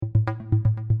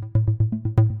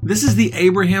This is the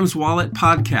Abraham's Wallet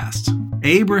podcast.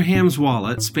 Abraham's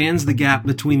Wallet spans the gap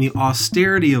between the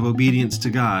austerity of obedience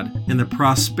to God and the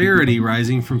prosperity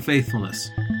rising from faithfulness.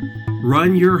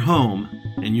 Run your home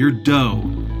and your dough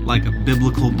like a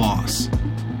biblical boss.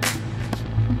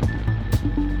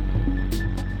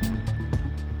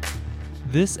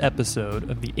 This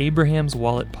episode of the Abraham's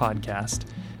Wallet podcast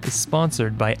is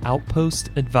sponsored by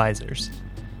Outpost Advisors.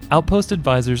 Outpost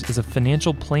Advisors is a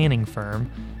financial planning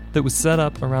firm that was set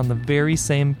up around the very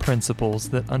same principles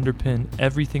that underpin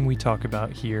everything we talk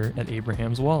about here at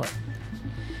Abraham's Wallet.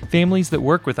 Families that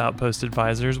work with Outpost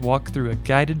Advisors walk through a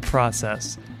guided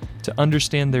process to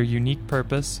understand their unique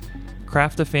purpose,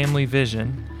 craft a family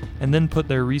vision, and then put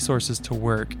their resources to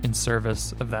work in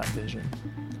service of that vision.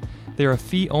 They're a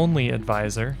fee-only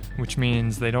advisor, which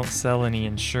means they don't sell any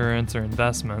insurance or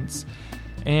investments,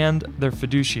 and they're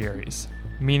fiduciaries,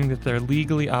 meaning that they're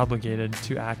legally obligated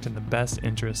to act in the best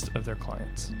interest of their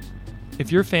clients.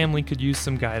 If your family could use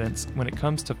some guidance when it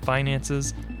comes to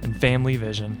finances and family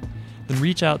vision, then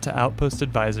reach out to Outpost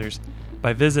Advisors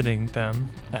by visiting them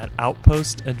at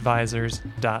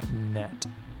outpostadvisors.net.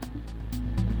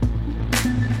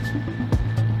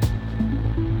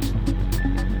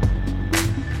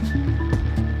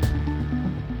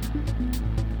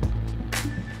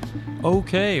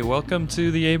 Okay, welcome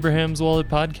to the Abraham's Wallet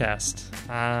podcast.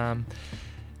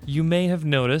 You may have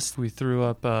noticed we threw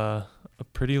up a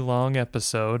pretty long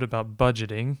episode about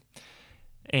budgeting,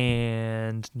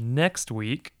 and next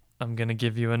week I'm going to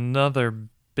give you another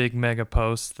big mega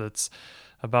post that's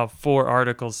about 4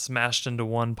 articles smashed into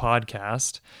one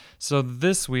podcast. So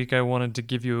this week I wanted to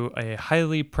give you a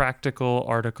highly practical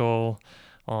article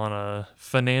on a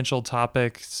financial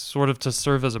topic, sort of to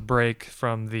serve as a break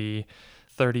from the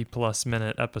 30-plus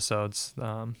minute episodes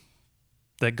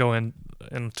that go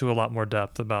into a lot more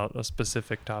depth about a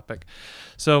specific topic.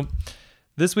 So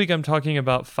this week I'm talking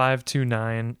about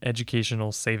 529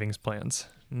 educational savings plans.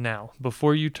 Now,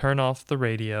 before you turn off the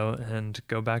radio and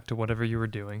go back to whatever you were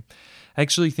doing, I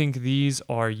actually think these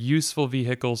are useful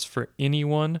vehicles for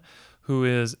anyone who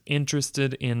is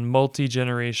interested in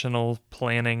multi-generational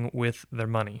planning with their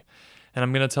money. And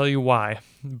I'm going to tell you why,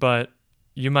 but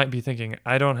you might be thinking,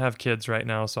 I don't have kids right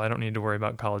now, so I don't need to worry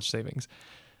about college savings.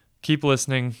 Keep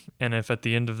listening, and if at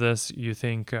the end of this you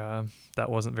think that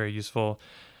wasn't very useful,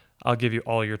 I'll give you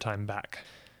all your time back.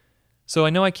 So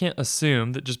I know I can't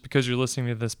assume that just because you're listening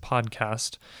to this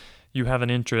podcast, you have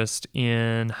an interest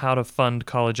in how to fund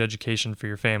college education for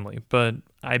your family, but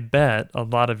I bet a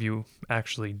lot of you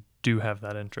actually do have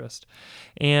that interest.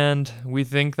 And we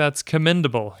think that's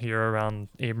commendable here around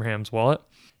Abraham's Wallet.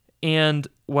 And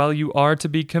while you are to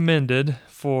be commended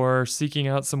for seeking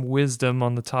out some wisdom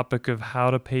on the topic of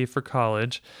how to pay for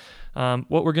college,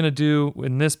 what we're going to do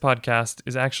in this podcast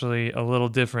is actually a little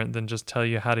different than just tell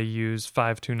you how to use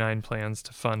 529 plans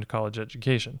to fund college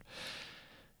education.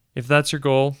 If that's your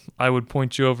goal, I would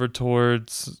point you over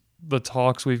towards the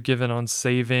talks we've given on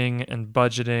saving and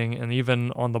budgeting, and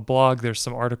even on the blog, there's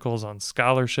some articles on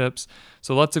scholarships.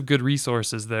 So lots of good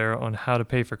resources there on how to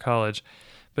pay for college.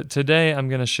 But today I'm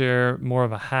going to share more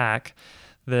of a hack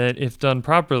that, if done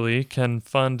properly, can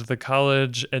fund the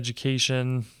college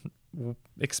education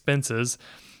expenses,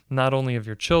 not only of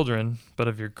your children, but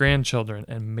of your grandchildren,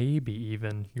 and maybe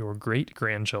even your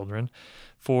great-grandchildren,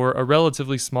 for a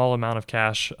relatively small amount of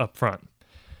cash up front.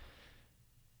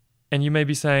 And you may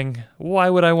be saying, why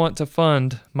would I want to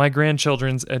fund my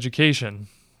grandchildren's education?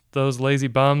 Those lazy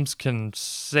bums can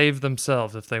save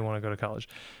themselves if they want to go to college.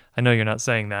 I know you're not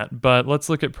saying that, but let's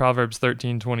look at Proverbs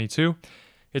 13:22.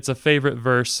 It's a favorite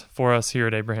verse for us here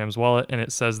at Abraham's Wallet, and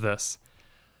it says this: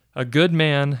 "A good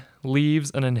man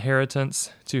leaves an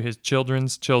inheritance to his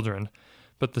children's children,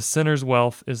 but the sinner's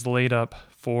wealth is laid up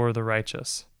for the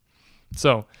righteous."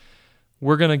 So,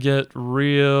 we're going to get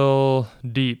real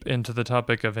deep into the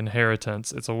topic of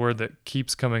inheritance. It's a word that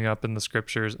keeps coming up in the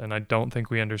scriptures, and I don't think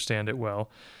we understand it well.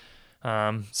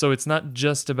 So it's not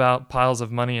just about piles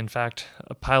of money. In fact,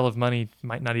 a pile of money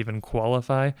might not even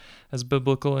qualify as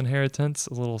biblical inheritance.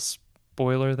 A little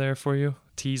spoiler there for you,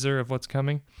 teaser of what's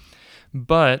coming.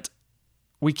 But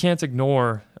we can't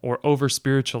ignore or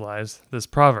over-spiritualize this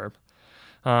proverb.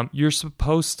 You're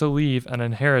supposed to leave an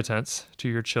inheritance to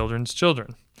your children's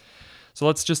children. So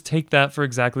let's just take that for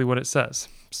exactly what it says.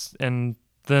 And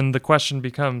then the question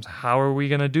becomes, how are we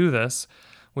going to do this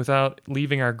without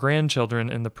leaving our grandchildren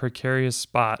in the precarious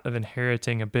spot of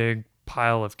inheriting a big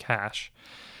pile of cash?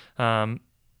 Again,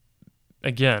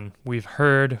 we've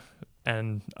heard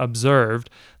and observed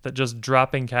that just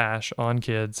dropping cash on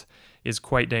kids is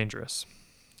quite dangerous.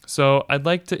 So I'd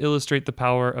like to illustrate the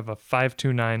power of a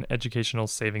 529 educational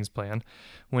savings plan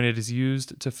when it is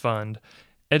used to fund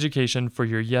education for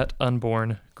your yet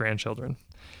unborn grandchildren.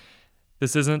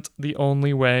 This isn't the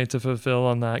only way to fulfill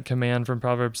on that command from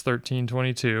Proverbs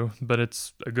 13:22, but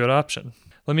it's a good option.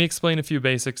 Let me explain a few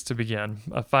basics to begin.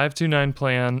 A 529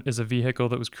 plan is a vehicle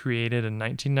that was created in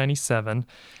 1997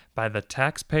 by the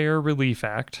Taxpayer Relief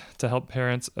Act to help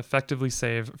parents effectively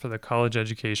save for the college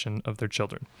education of their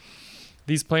children.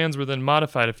 These plans were then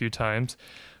modified a few times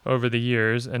over the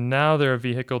years, and now they're a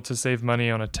vehicle to save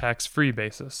money on a tax-free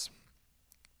basis.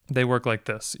 They work like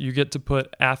this. You get to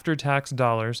put after-tax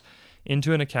dollars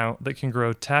into an account that can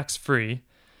grow tax-free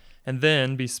and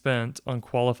then be spent on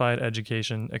qualified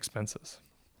education expenses.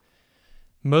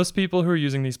 Most people who are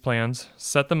using these plans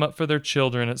set them up for their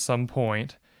children at some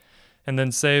point and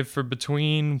then save for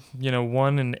between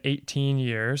 1 and 18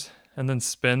 years and then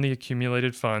spend the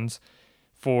accumulated funds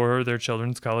for their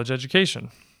children's college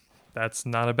education. That's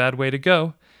not a bad way to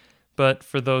go, but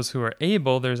for those who are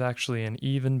able, there's actually an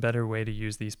even better way to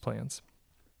use these plans.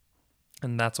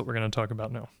 And that's what we're going to talk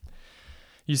about now.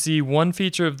 You see, one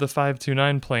feature of the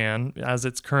 529 plan, as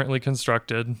it's currently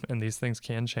constructed, and these things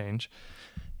can change,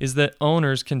 is that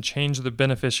owners can change the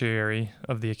beneficiary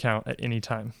of the account at any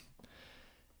time.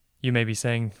 You may be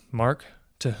saying, Mark,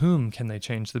 to whom can they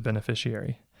change the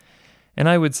beneficiary? And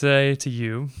I would say to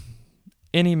you,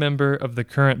 any member of the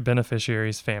current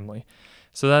beneficiary's family.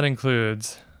 So that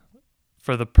includes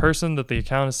for the person that the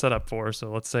account is set up for. So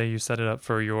let's say you set it up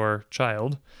for your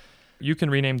child. You can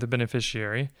rename the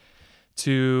beneficiary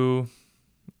to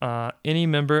any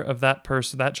member of that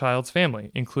child's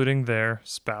family, including their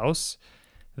spouse,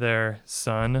 their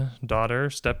son, daughter,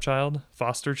 stepchild,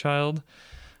 foster child,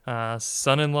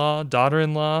 son-in-law,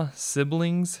 daughter-in-law,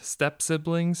 siblings,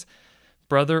 step-siblings,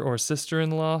 brother or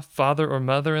sister-in-law, father or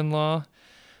mother-in-law,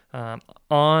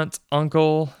 aunt,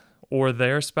 uncle, or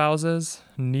their spouses,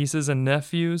 nieces and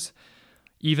nephews,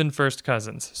 even first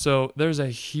cousins. So there's a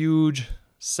huge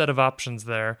set of options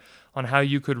there on how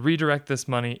you could redirect this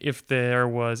money if there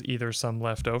was either some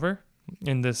left over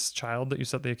and this child that you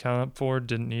set the account up for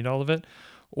didn't need all of it,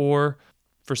 or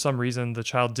for some reason the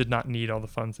child did not need all the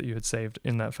funds that you had saved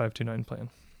in that 529 plan.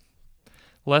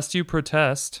 Lest you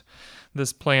protest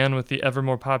this plan with the ever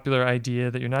more popular idea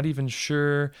that you're not even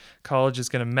sure college is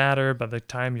going to matter by the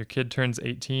time your kid turns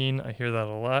 18. I hear that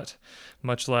a lot,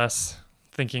 much less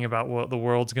thinking about what the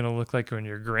world's going to look like when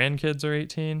your grandkids are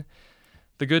 18.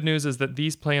 The good news is that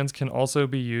these plans can also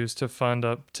be used to fund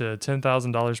up to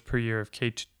 $10,000 per year of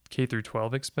K through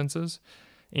 12 expenses.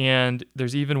 And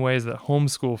there's even ways that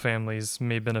homeschool families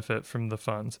may benefit from the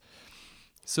funds.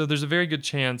 So there's a very good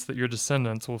chance that your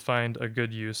descendants will find a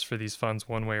good use for these funds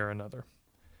one way or another.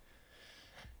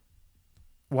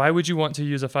 Why would you want to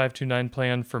use a 529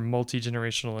 plan for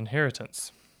multi-generational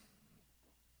inheritance?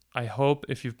 I hope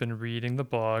if you've been reading the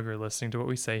blog or listening to what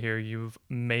we say here, you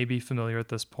may be familiar at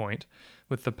this point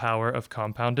with the power of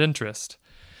compound interest.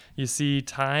 You see,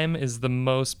 time is the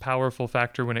most powerful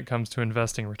factor when it comes to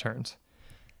investing returns.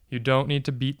 You don't need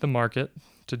to beat the market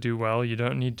to do well. You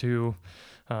don't need to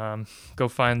go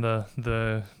find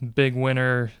the big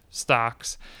winner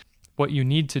stocks. What you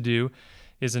need to do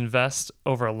is invest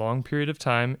over a long period of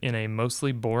time in a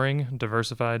mostly boring,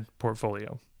 diversified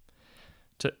portfolio.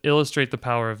 To illustrate the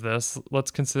power of this,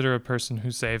 let's consider a person who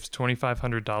saves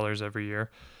 $2,500 every year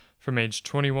from age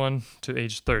 21 to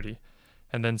age 30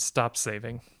 and then stops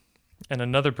saving, and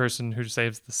another person who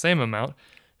saves the same amount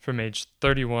from age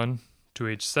 31 to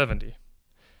age 70.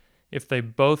 If they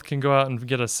both can go out and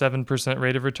get a 7%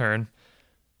 rate of return,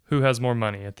 who has more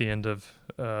money at the end of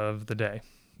the day?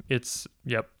 It's,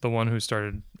 the one who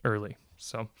started early.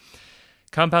 So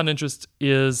compound interest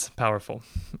is powerful.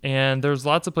 And there's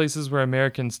lots of places where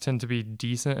Americans tend to be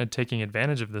decent at taking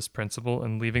advantage of this principle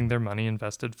and leaving their money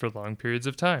invested for long periods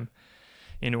of time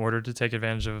in order to take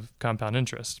advantage of compound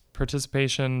interest.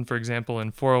 Participation, for example,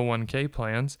 in 401k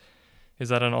plans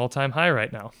is at an all-time high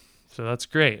right now. So that's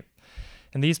great.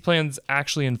 And these plans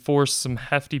actually enforce some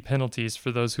hefty penalties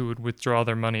for those who would withdraw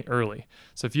their money early.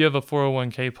 So if you have a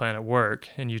 401k plan at work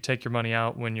and you take your money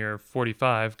out when you're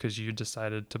 45 because you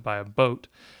decided to buy a boat,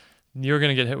 you're going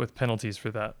to get hit with penalties for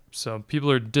that. So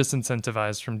people are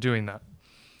disincentivized from doing that.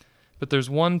 But there's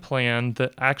one plan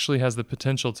that actually has the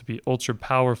potential to be ultra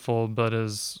powerful but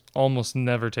is almost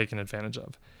never taken advantage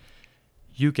of.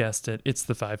 You guessed it, it's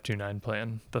the 529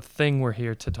 plan, the thing we're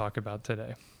here to talk about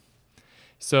today.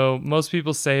 So most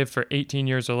people save for 18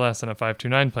 years or less in a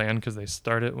 529 plan because they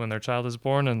start it when their child is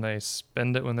born and they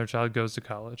spend it when their child goes to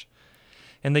college.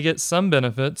 And they get some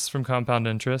benefits from compound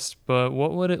interest, but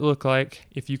what would it look like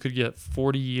if you could get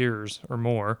 40 years or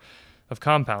more of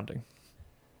compounding.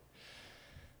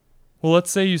 Well,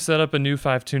 let's say you set up a new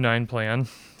 529 plan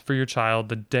for your child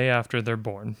the day after they're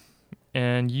born,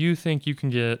 and you think you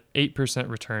can get 8%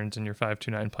 returns in your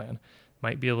 529 plan.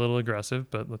 Might be a little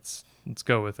aggressive, but let's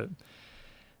go with it.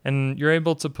 And you're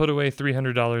able to put away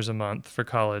 $300 a month for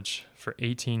college for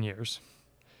 18 years.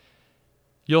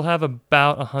 You'll have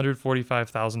about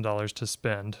 $145,000 to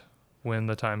spend when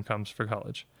the time comes for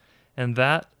college. And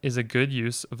that is a good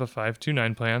use of a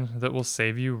 529 plan that will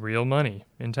save you real money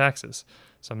in taxes.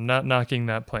 So I'm not knocking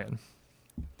that plan.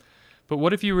 But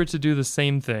what if you were to do the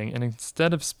same thing, and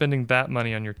instead of spending that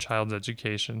money on your child's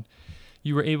education,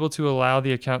 you were able to allow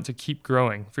the account to keep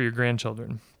growing for your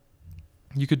grandchildren?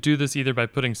 You could do this either by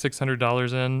putting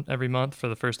 $600 in every month for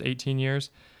the first 18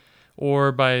 years,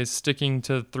 or by sticking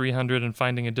to $300 and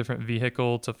finding a different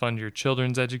vehicle to fund your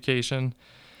children's education.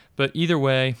 But either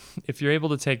way, if you're able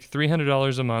to take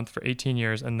 $300 a month for 18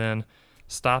 years and then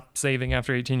stop saving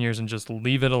after 18 years and just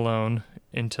leave it alone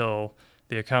until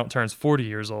the account turns 40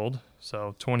 years old,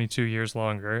 so 22 years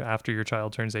longer after your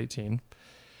child turns 18,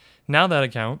 now that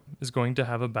account is going to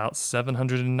have about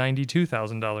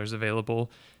 $792,000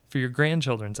 available for your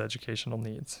grandchildren's educational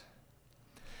needs.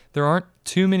 There aren't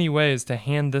too many ways to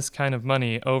hand this kind of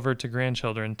money over to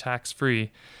grandchildren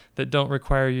tax-free that don't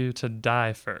require you to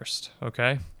die first,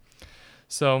 okay?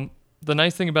 So the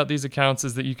nice thing about these accounts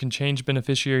is that you can change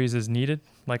beneficiaries as needed,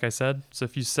 like I said. So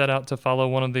if you set out to follow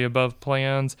one of the above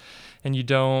plans and you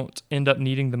don't end up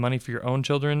needing the money for your own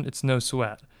children, it's no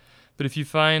sweat. But if you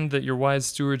find that your wise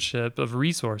stewardship of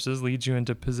resources leads you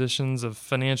into positions of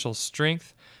financial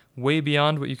strength way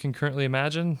beyond what you can currently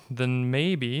imagine, then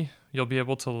maybe you'll be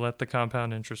able to let the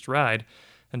compound interest ride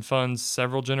and fund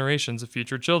several generations of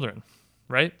future children,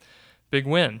 right? Big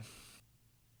win.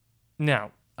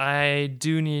 Now, I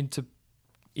do need to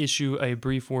issue a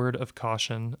brief word of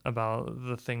caution about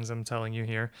the things I'm telling you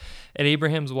here. At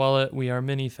Abraham's Wallet, we are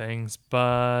many things,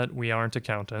 but we aren't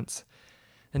accountants.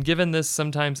 And given this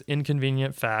sometimes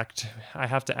inconvenient fact, I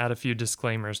have to add a few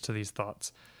disclaimers to these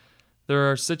thoughts. There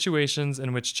are situations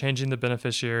in which changing the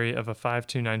beneficiary of a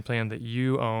 529 plan that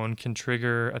you own can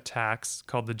trigger a tax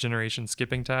called the generation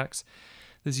skipping tax.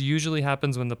 This usually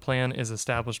happens when the plan is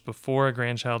established before a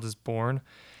grandchild is born,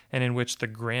 and in which the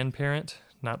grandparent,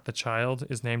 not the child,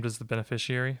 is named as the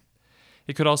beneficiary.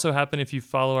 It could also happen if you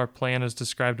follow our plan as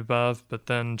described above, but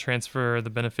then transfer the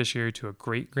beneficiary to a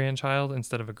great-grandchild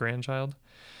instead of a grandchild.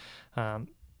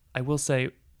 I will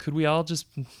say, could we all just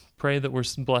pray that we're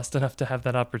blessed enough to have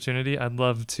that opportunity? I'd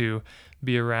love to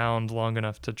be around long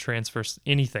enough to transfer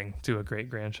anything to a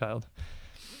great-grandchild.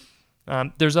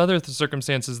 There's other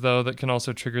circumstances, though, that can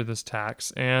also trigger this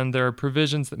tax, and there are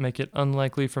provisions that make it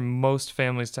unlikely for most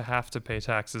families to have to pay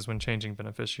taxes when changing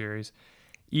beneficiaries,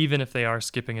 even if they are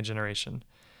skipping a generation.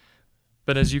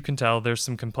 But as you can tell, there's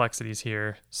some complexities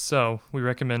here, so we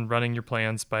recommend running your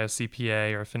plans by a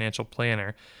CPA or a financial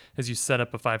planner as you set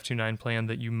up a 529 plan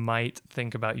that you might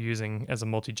think about using as a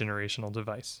multi-generational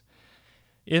device.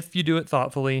 If you do it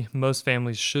thoughtfully, most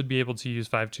families should be able to use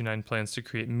 529 plans to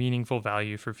create meaningful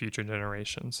value for future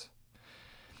generations.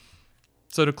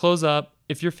 So to close up,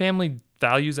 if your family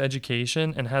values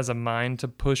education and has a mind to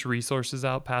push resources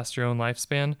out past your own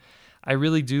lifespan, I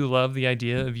really do love the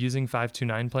idea of using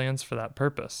 529 plans for that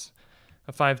purpose.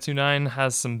 A 529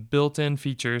 has some built-in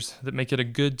features that make it a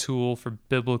good tool for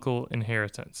biblical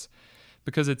inheritance.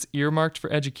 Because it's earmarked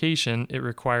for education, it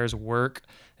requires work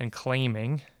and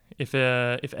claiming. If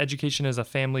education is a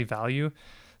family value,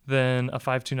 then a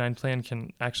 529 plan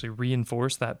can actually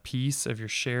reinforce that piece of your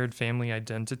shared family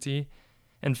identity.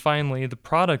 And finally, the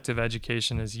product of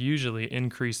education is usually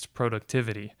increased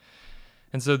productivity.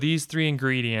 And so these three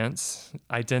ingredients,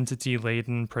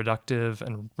 identity-laden, productive,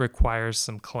 and requires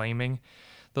some claiming,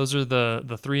 those are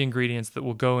the three ingredients that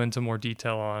we'll go into more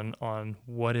detail on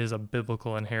what is a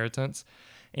biblical inheritance.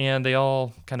 And they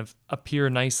all kind of appear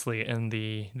nicely in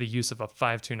the use of a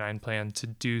 529 plan to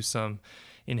do some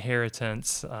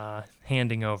inheritance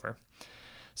handing over.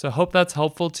 So I hope that's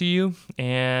helpful to you.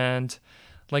 And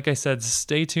like I said,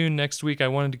 stay tuned next week. I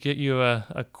wanted to get you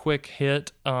a quick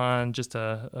hit on just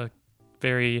a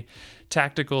very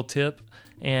tactical tip.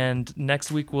 And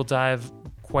next week we'll dive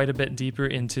quite a bit deeper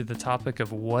into the topic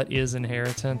of what is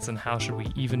inheritance and how should we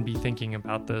even be thinking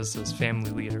about this as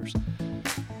family leaders.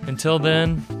 Until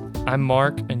then, I'm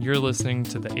Mark, and you're listening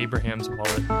to the Abraham's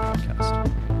Wallet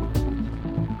podcast.